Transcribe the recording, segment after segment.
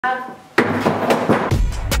Hey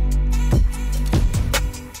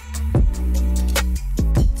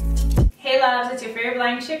loves, it's your favorite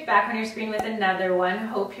blind chick back on your screen with another one.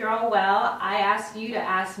 Hope you're all well. I asked you to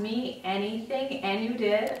ask me anything and you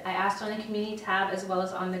did. I asked on the community tab as well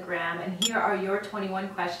as on the gram, and here are your 21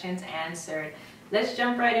 questions answered. Let's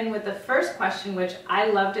jump right in with the first question, which I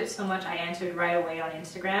loved it so much I answered right away on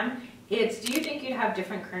Instagram. It's, do you think you'd have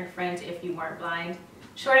different current friends if you weren't blind?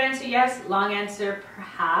 Short answer, yes. Long answer,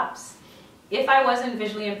 perhaps. If I wasn't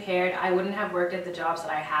visually impaired, I wouldn't have worked at the jobs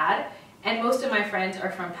that I had, and most of my friends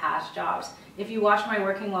are from past jobs. If you watch my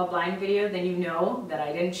working while blind video, then you know that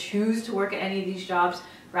I didn't choose to work at any of these jobs,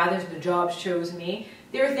 rather the jobs chose me.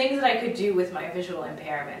 There are things that I could do with my visual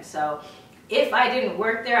impairment, so if I didn't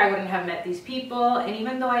work there, I wouldn't have met these people, and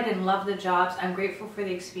even though I didn't love the jobs, I'm grateful for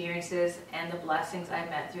the experiences and the blessings I've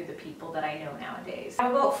met through the people that I know nowadays. I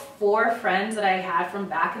have about 4 friends that I had from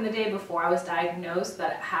back in the day before I was diagnosed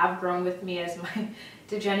that have grown with me as my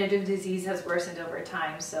degenerative disease has worsened over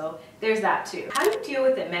time, so there's that too. How do you deal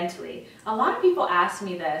with it mentally? A lot of people ask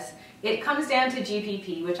me this. It comes down to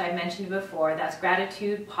GPP, which I mentioned before. That's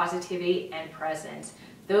gratitude, positivity, and presence.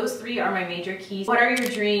 Those 3 are my major keys. What are your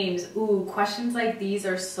dreams? Ooh, questions like these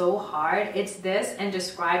are so hard. It's this and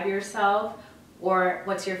describe yourself, or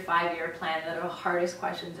what's your 5-year plan? That are the hardest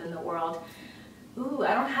questions in the world. Ooh,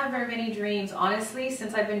 I don't have very many dreams. Honestly,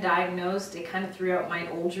 since I've been diagnosed, it kind of threw out my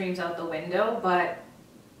old dreams out the window, but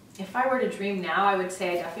if I were to dream now, I would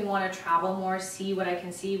say I definitely want to travel more, see what I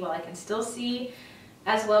can see while I can still see,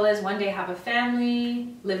 as well as one day have a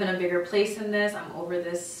family, live in a bigger place than this. I'm over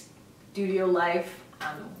this studio life.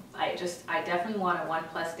 I definitely want a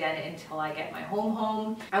 1+ den until I get my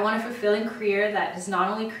home. I want a fulfilling career that is not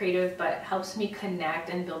only creative, but helps me connect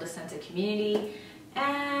and build a sense of community,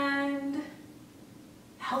 and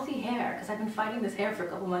healthy hair, because I've been fighting this hair for a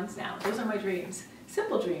couple months now. Those are my dreams.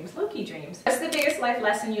 Simple dreams, low-key dreams. What's the biggest life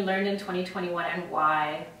lesson you learned in 2021 and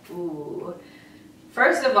why? Ooh.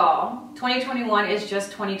 First of all, 2021 is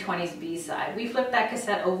just 2020's B-side. We flipped that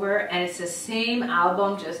cassette over and it's the same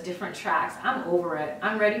album, just different tracks. I'm over it.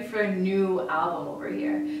 I'm ready for a new album over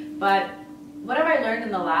here. But what have I learned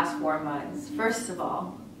in the last 4 months? First of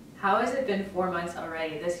all, how has it been 4 months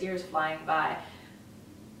already? This year is flying by.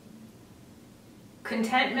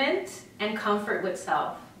 Contentment and comfort with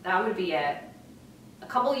self. That would be it. A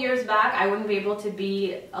couple years back, I wouldn't be able to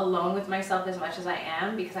be alone with myself as much as I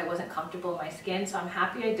am because I wasn't comfortable in my skin. So I'm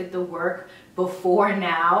happy I did the work before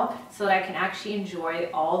now so that I can actually enjoy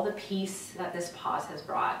all the peace that this pause has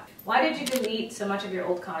brought. Why did you delete so much of your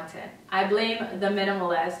old content? I blame the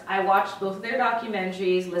minimalist. I watched both of their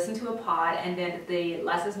documentaries, listened to a pod, and did the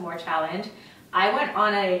Less is More challenge. I went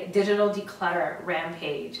on a digital declutter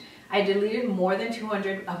rampage. I deleted more than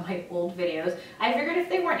 200 of my old videos. I figured if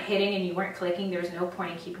they weren't hitting and you weren't clicking, there was no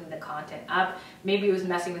point in keeping the content up. Maybe it was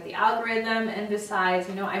messing with the algorithm, and besides,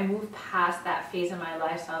 you know, I moved past that phase of my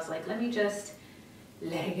life, so I was like, let me just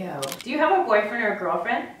let it go. Do you have a boyfriend or a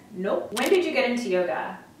girlfriend? Nope. When did you get into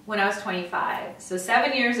yoga? When I was 25. So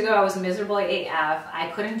 7 years ago, I was miserable at AF. I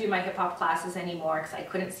couldn't do my hip hop classes anymore because I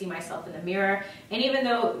couldn't see myself in the mirror. And even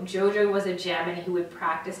though Jojo was a gem and he would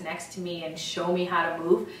practice next to me and show me how to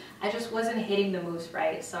move, I just wasn't hitting the moves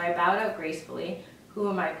right. So I bowed out gracefully. Who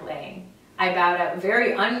am I playing? I bowed out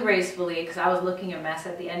very ungracefully because I was looking a mess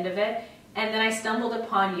at the end of it. And then I stumbled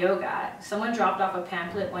upon yoga. Someone dropped off a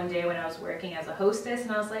pamphlet one day when I was working as a hostess,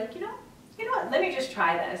 and I was like, you know what, let me just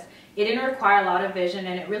try this. It didn't require a lot of vision,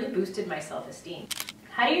 and it really boosted my self-esteem.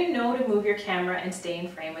 How do you know to move your camera and stay in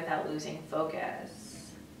frame without losing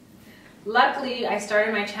focus? Luckily, I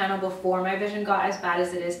started my channel before my vision got as bad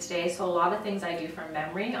as it is today, so a lot of things I do from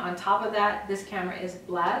memory. On top of that, this camera is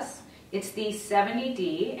blessed. It's the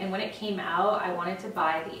 70D, and when it came out, I wanted to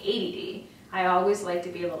buy the 80D. I always like to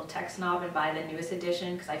be a little tech snob and buy the newest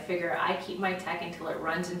edition because I figure I keep my tech until it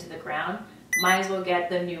runs into the ground. Might as well get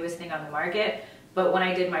the newest thing on the market. But when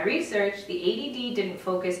I did my research, the 80D didn't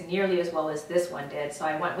focus nearly as well as this one did, so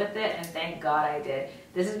I went with it, and thank God I did.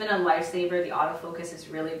 This has been a lifesaver. The autofocus is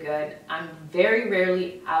really good. I'm very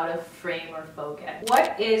rarely out of frame or focus.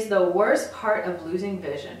 What is the worst part of losing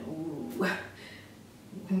vision? Ooh.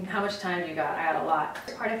 How much time do you got? I got a lot.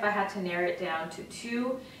 The part, if I had to narrow it down to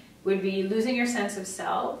 2, would be losing your sense of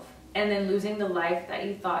self and then losing the life that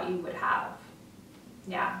you thought you would have.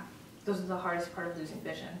 Yeah. Those are the hardest part of losing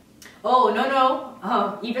vision. Oh,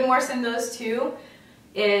 no. Even worse than those 2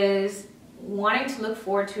 is wanting to look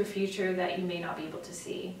forward to a future that you may not be able to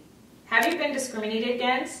see. Have you been discriminated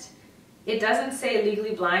against? It doesn't say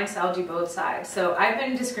legally blind, so I'll do both sides. So I've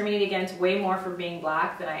been discriminated against way more for being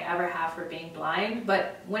black than I ever have for being blind.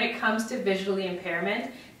 But when it comes to visually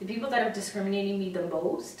impairment, the people that have discriminated me the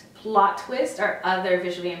most, plot twist, are other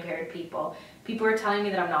visually impaired people. People are telling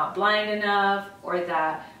me that I'm not blind enough, or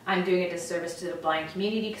that I'm doing a disservice to the blind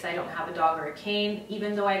community because I don't have a dog or a cane,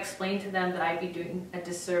 even though I explained to them that I'd be doing a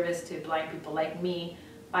disservice to blind people like me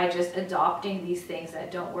by just adopting these things that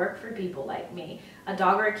don't work for people like me. A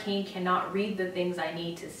dog or a cane cannot read the things I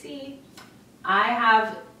need to see.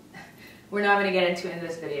 We're not gonna get into it in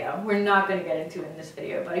this video. We're not gonna get into it in this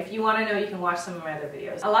video, but if you wanna know, you can watch some of my other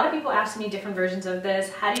videos. A lot of people ask me different versions of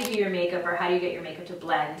this. How do you do your makeup, or how do you get your makeup to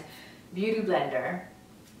blend? Beauty blender.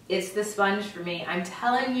 It's the sponge for me. I'm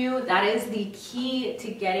telling you, that is the key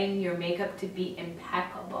to getting your makeup to be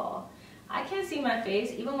impeccable. I can't see my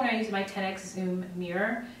face. Even when I use my 10x zoom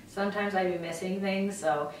mirror, sometimes I'd be missing things.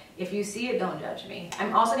 So if you see it, don't judge me.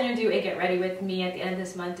 I'm also gonna do a get ready with me at the end of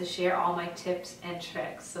this month to share all my tips and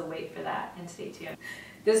tricks. So wait for that and stay tuned.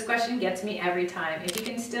 This question gets me every time. If you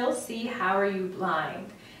can still see, how are you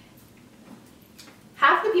blind?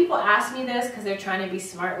 Half the people ask me this because they're trying to be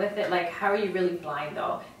smart with it, like, how are you really blind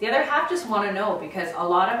though? The other half just want to know, because a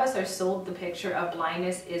lot of us are sold the picture of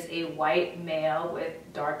blindness is a white male with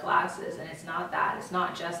dark glasses, and it's not that. It's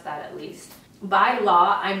not just that, at least. By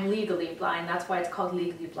law, I'm legally blind. That's why it's called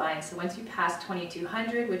legally blind. So once you pass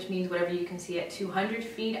 2200, which means whatever you can see at 200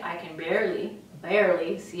 feet, I can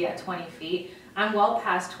barely see at 20 feet. I'm well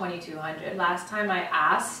past 2200. Last time I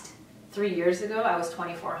asked 3 years ago, I was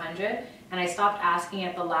 2400. And I stopped asking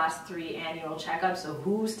at the last 3 annual checkups, so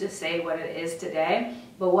who's to say what it is today?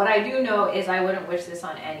 But what I do know is I wouldn't wish this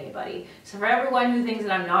on anybody. So for everyone who thinks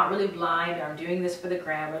that I'm not really blind, or I'm doing this for the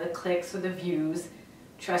gram, or the clicks, or the views,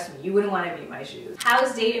 trust me, you wouldn't want to be in my shoes.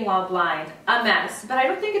 How's dating while blind? A mess. But I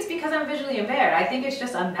don't think it's because I'm visually impaired. I think it's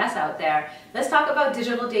just a mess out there. Let's talk about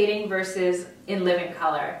digital dating versus in living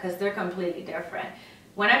color, because they're completely different.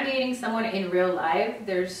 When I'm dating someone in real life,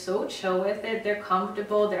 they're so chill with it, they're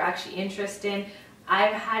comfortable, they're actually interested.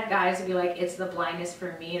 I've had guys be like, it's the blindness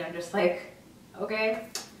for me, and I'm just like, okay,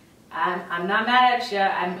 I'm not mad at you,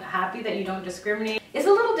 I'm happy that you don't discriminate. It's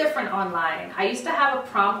a little different online. I used to have a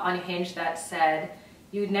prompt on Hinge that said,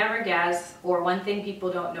 you'd never guess, or one thing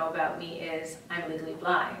people don't know about me is I'm legally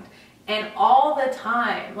blind. And all the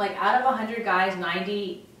time, like out of 100 guys,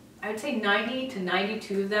 I would say 90 to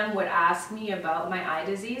 92 of them would ask me about my eye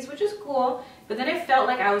disease, which is cool, but then it felt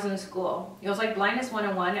like I was in school. It was like blindness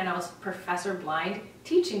 101, and I was Professor Blind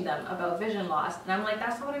teaching them about vision loss. And I'm like,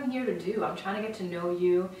 that's not what I'm here to do. I'm trying to get to know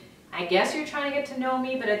you. I guess you're trying to get to know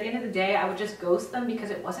me, but at the end of the day, I would just ghost them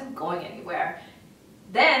because it wasn't going anywhere.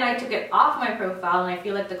 Then I took it off my profile, and I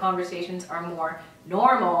feel like the conversations are more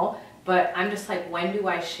normal, but I'm just like, when do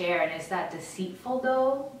I share? And is that deceitful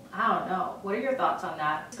though? I don't know. What are your thoughts on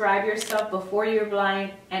that? Describe yourself before you were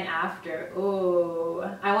blind and after.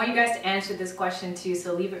 Oh, I want you guys to answer this question too,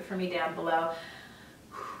 so leave it for me down below.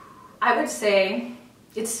 I would say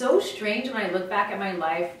it's so strange when I look back at my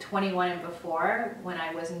life 21 and before, when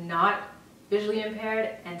I was not visually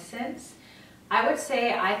impaired, and since. I would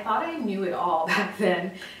say I thought I knew it all back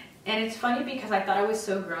then. And it's funny because I thought I was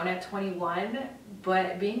so grown at 21,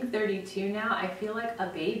 but being 32 now, I feel like a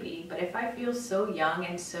baby. But if I feel so young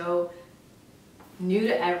and so new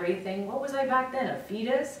to everything, what was I back then, a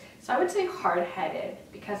fetus? So I would say hard-headed,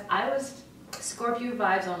 because I was Scorpio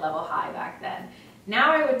vibes on level high back then.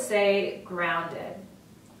 Now I would say grounded.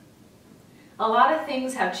 A lot of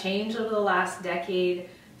things have changed over the last decade,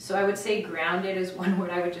 so I would say grounded is one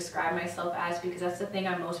word I would describe myself as, because that's the thing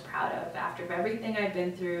I'm most proud of. After everything I've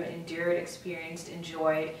been through, endured, experienced,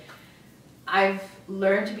 enjoyed, I've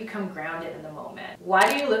learned to become grounded in the moment.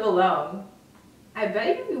 Why do you live alone? I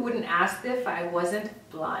bet you wouldn't ask this if I wasn't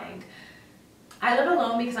blind. I live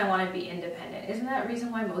alone because I want to be independent. Isn't that the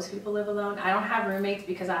reason why most people live alone? I don't have roommates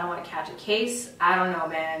because I don't want to catch a case. I don't know,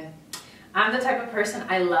 man. I'm the type of person,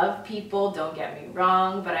 I love people, don't get me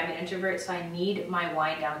wrong, but I'm an introvert, so I need my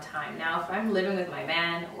wind down time. Now, if I'm living with my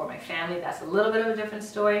man or my family, that's a little bit of a different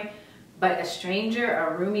story, but a stranger,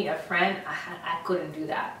 a roomie, a friend, I couldn't do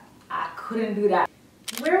that. I couldn't do that.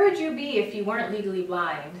 Where would you be if you weren't legally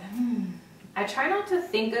blind? I try not to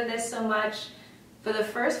think of this so much. For the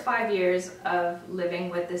first 5 years of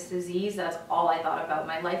living with this disease, that's all I thought about.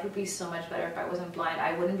 My life would be so much better if I wasn't blind.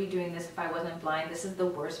 I wouldn't be doing this if I wasn't blind. This is the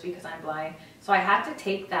worst because I'm blind. So I had to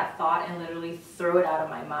take that thought and literally throw it out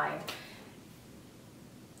of my mind.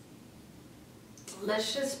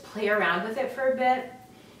 Let's just play around with it for a bit.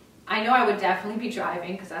 I know I would definitely be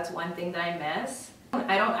driving because that's one thing that I miss.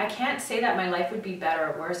 I can't say that my life would be better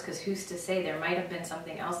or worse, because who's to say? There might have been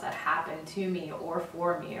something else that happened to me or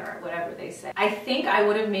for me or whatever they say. I think I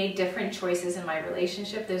would have made different choices in my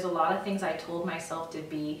relationship. There's a lot of things I told myself to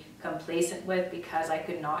be complacent with because I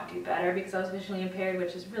could not do better because I was visually impaired,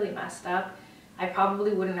 which is really messed up. I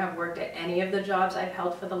probably wouldn't have worked at any of the jobs I've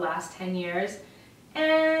held for the last 10 years.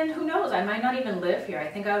 And who knows, I might not even live here. I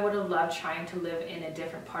think I would have loved trying to live in a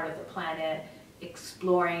different part of the planet,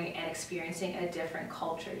 exploring and experiencing a different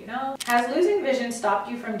culture, you know? Has losing vision stopped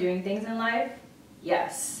you from doing things in life?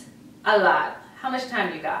 Yes, a lot. How much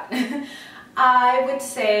time you got? I would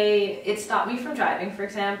say it stopped me from driving, for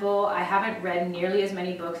example. I haven't read nearly as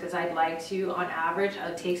many books as I'd like to. On average,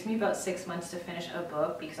 it takes me about 6 months to finish a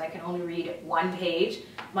book because I can only read 1 page.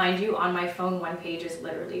 Mind you, on my phone, 1 page is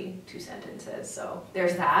literally 2 sentences, so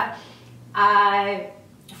there's that.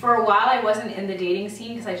 For a while, I wasn't in the dating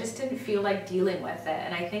scene because I just didn't feel like dealing with it.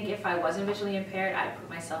 And I think if I wasn't visually impaired, I'd put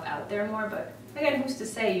myself out there more. But again, who's to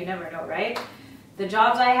say? You never know, right? The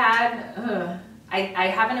jobs I had, I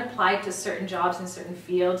haven't applied to certain jobs in certain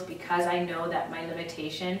fields because I know that my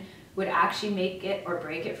limitation would actually make it or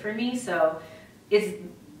break it for me. So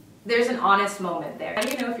there's an honest moment there. How do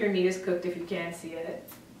you know if your meat is cooked if you can't see it?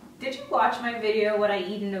 Did you watch my video, what I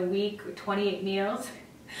eat in a week, 28 meals?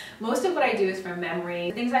 Most of what I do is from memory.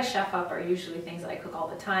 The things I chef up are usually things that I cook all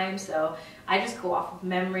the time, so I just go off of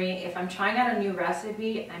memory. If I'm trying out a new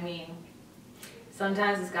recipe, I mean,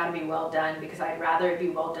 sometimes it's gotta be well done because I'd rather it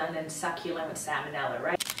be well done than succulent with salmonella,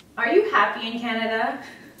 right? Are you happy in Canada?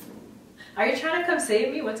 Are you trying to come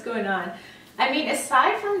save me? What's going on? I mean,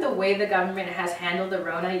 aside from the way the government has handled the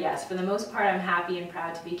Rona, yes, for the most part, I'm happy and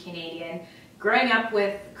proud to be Canadian. Growing up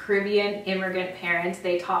with Caribbean immigrant parents,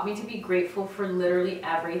 they taught me to be grateful for literally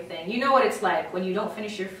everything. You know what it's like when you don't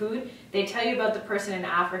finish your food, they tell you about the person in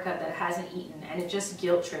Africa that hasn't eaten and it just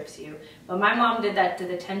guilt trips you. But my mom did that to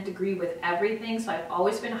the 10th degree with everything, so I've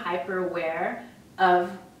always been hyper aware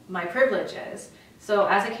of my privileges. So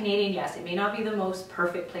as a Canadian, yes, it may not be the most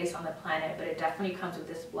perfect place on the planet, but it definitely comes with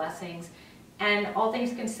its blessings. And all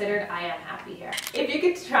things considered, I am happy here. If you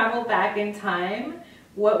could travel back in time,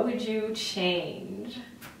 what would you change?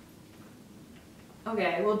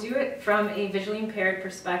 Okay, we'll do it from a visually impaired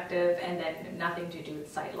perspective and then nothing to do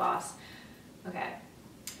with sight loss. Okay,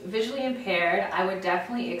 visually impaired, I would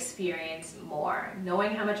definitely experience more.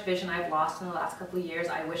 Knowing how much vision I've lost in the last couple of years,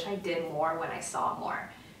 I wish I did more when I saw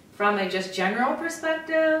more. From a just general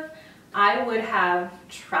perspective, I would have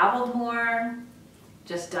traveled more,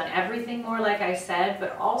 just done everything more like I said,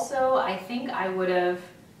 but also I think I would have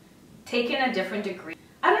taken a different degree.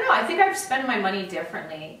 I don't know, I think I've spent my money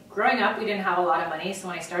differently. Growing up, we didn't have a lot of money, so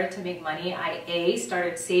when I started to make money, I A,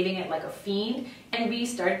 started saving it like a fiend, and B,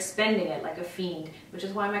 started spending it like a fiend, which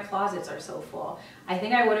is why my closets are so full. I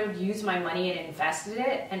think I would have used my money and invested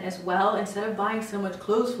it, and as well, instead of buying so much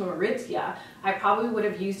clothes from Aritzia, I probably would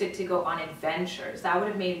have used it to go on adventures. That would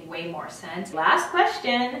have made way more sense. Last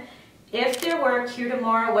question, if there were a cure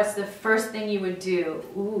tomorrow, what's the first thing you would do?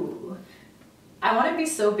 Ooh. I want to be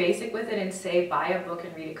so basic with it and say buy a book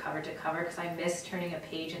and read it cover to cover because I miss turning a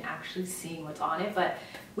page and actually seeing what's on it, but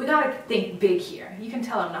we gotta think big here. You can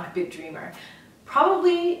tell I'm not a big dreamer.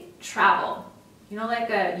 Probably travel. You know, like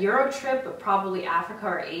a Euro trip, but probably Africa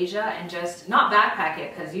or Asia, and just not backpack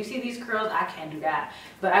it, because you see these curls, I can't do that.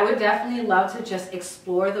 But I would definitely love to just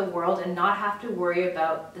explore the world and not have to worry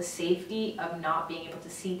about the safety of not being able to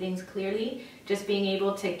see things clearly. Just being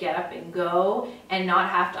able to get up and go and not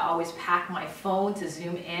have to always pack my phone to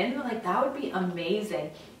zoom in. Like, that would be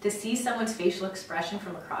amazing. To see someone's facial expression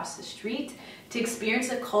from across the street, to experience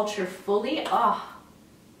a culture fully, oh.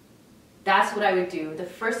 That's what I would do. The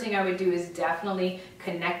first thing I would do is definitely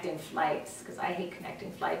connecting flights, because I hate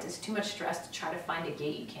connecting flights. It's too much stress to try to find a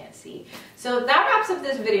gate you can't see. So that wraps up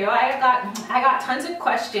this video. I got tons of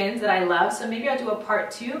questions that I love, so maybe I'll do a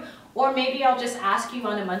part 2, or maybe I'll just ask you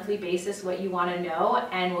on a monthly basis what you want to know,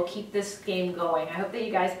 and we'll keep this game going. I hope that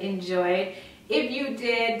you guys enjoyed. If you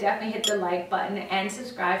did, definitely hit the like button and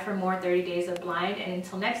subscribe for more 30 Days of Blind. And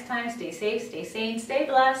until next time, stay safe, stay sane, stay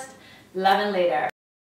blessed. Love and later.